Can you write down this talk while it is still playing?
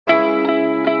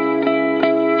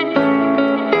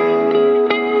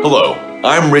Hello,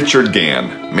 I'm Richard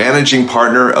Gann, Managing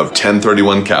Partner of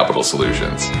 1031 Capital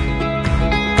Solutions.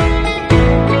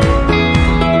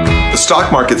 The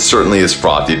stock market certainly is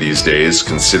frothy these days,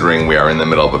 considering we are in the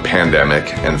middle of a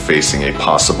pandemic and facing a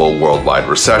possible worldwide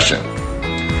recession.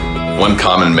 One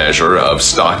common measure of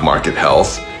stock market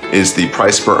health is the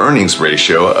price per earnings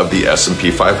ratio of the S&P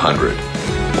 500,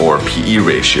 or PE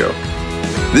ratio.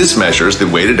 This measures the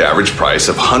weighted average price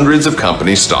of hundreds of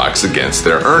company stocks against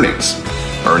their earnings.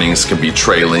 Earnings can be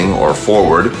trailing or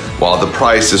forward, while the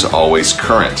price is always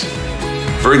current.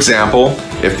 For example,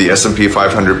 if the S&P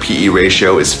 500 PE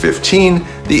ratio is 15,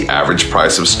 the average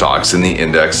price of stocks in the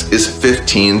index is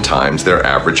 15 times their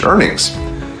average earnings.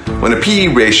 When a PE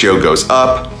ratio goes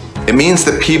up, it means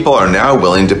that people are now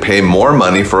willing to pay more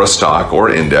money for a stock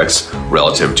or index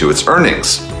relative to its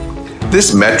earnings.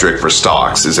 This metric for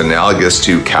stocks is analogous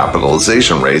to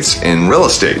capitalization rates in real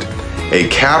estate. A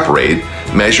cap rate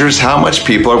measures how much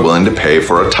people are willing to pay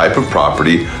for a type of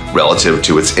property relative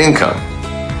to its income.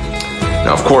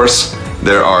 Now, of course,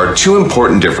 there are two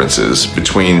important differences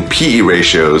between PE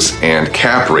ratios and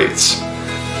cap rates.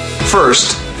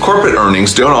 First, corporate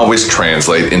earnings don't always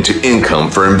translate into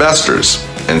income for investors.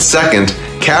 And second,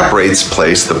 cap rates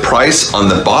place the price on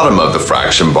the bottom of the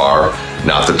fraction bar,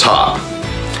 not the top.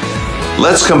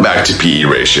 Let's come back to PE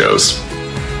ratios.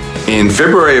 In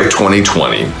February of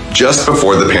 2020, just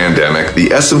before the pandemic,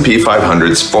 the S&P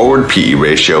 500's forward PE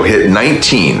ratio hit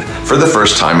 19 for the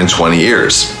first time in 20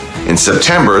 years. In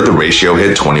September, the ratio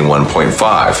hit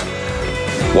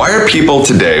 21.5. Why are people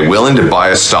today willing to buy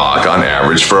a stock on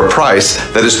average for a price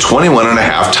that is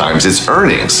 21.5 times its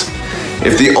earnings?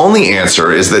 If the only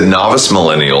answer is that novice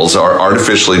millennials are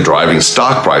artificially driving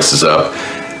stock prices up,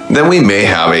 then we may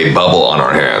have a bubble on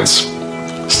our hands.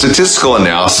 Statistical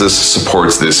analysis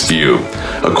supports this view.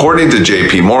 According to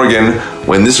JP Morgan,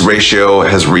 when this ratio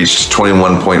has reached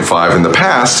 21.5 in the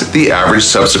past, the average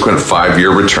subsequent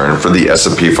 5-year return for the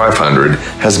S&P 500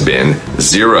 has been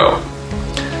 0.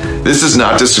 This is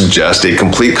not to suggest a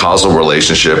complete causal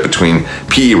relationship between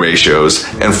PE ratios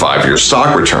and 5-year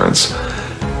stock returns,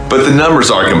 but the numbers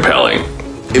are compelling.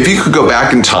 If you could go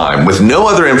back in time with no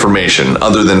other information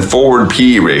other than forward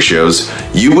PE ratios,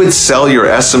 you would sell your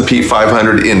S&P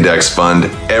 500 index fund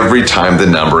every time the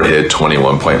number hit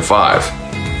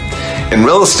 21.5. In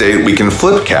real estate, we can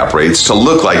flip cap rates to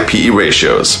look like PE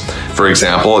ratios. For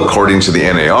example, according to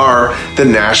the NAR, the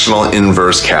national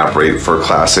inverse cap rate for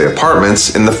Class A apartments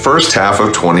in the first half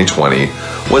of 2020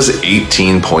 was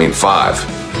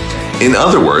 18.5. In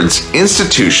other words,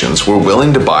 institutions were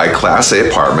willing to buy Class A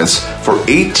apartments for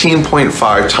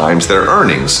 18.5 times their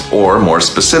earnings, or more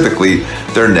specifically,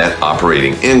 their net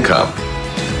operating income.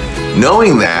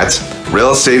 Knowing that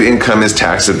real estate income is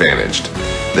tax advantaged,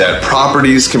 that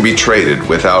properties can be traded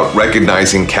without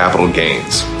recognizing capital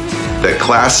gains, that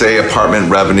Class A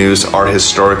apartment revenues are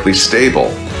historically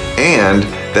stable, and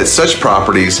that such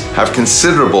properties have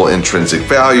considerable intrinsic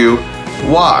value,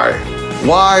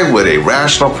 Why would a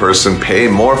rational person pay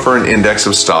more for an index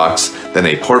of stocks than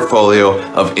a portfolio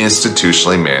of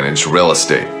institutionally managed real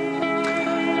estate?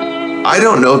 I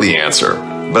don't know the answer,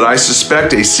 but I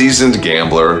suspect a seasoned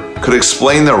gambler could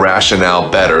explain the rationale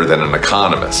better than an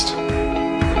economist.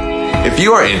 If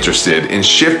you are interested in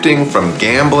shifting from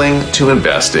gambling to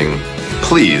investing,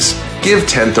 please give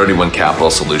 1031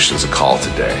 Capital Solutions a call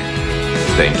today.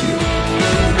 Thank you.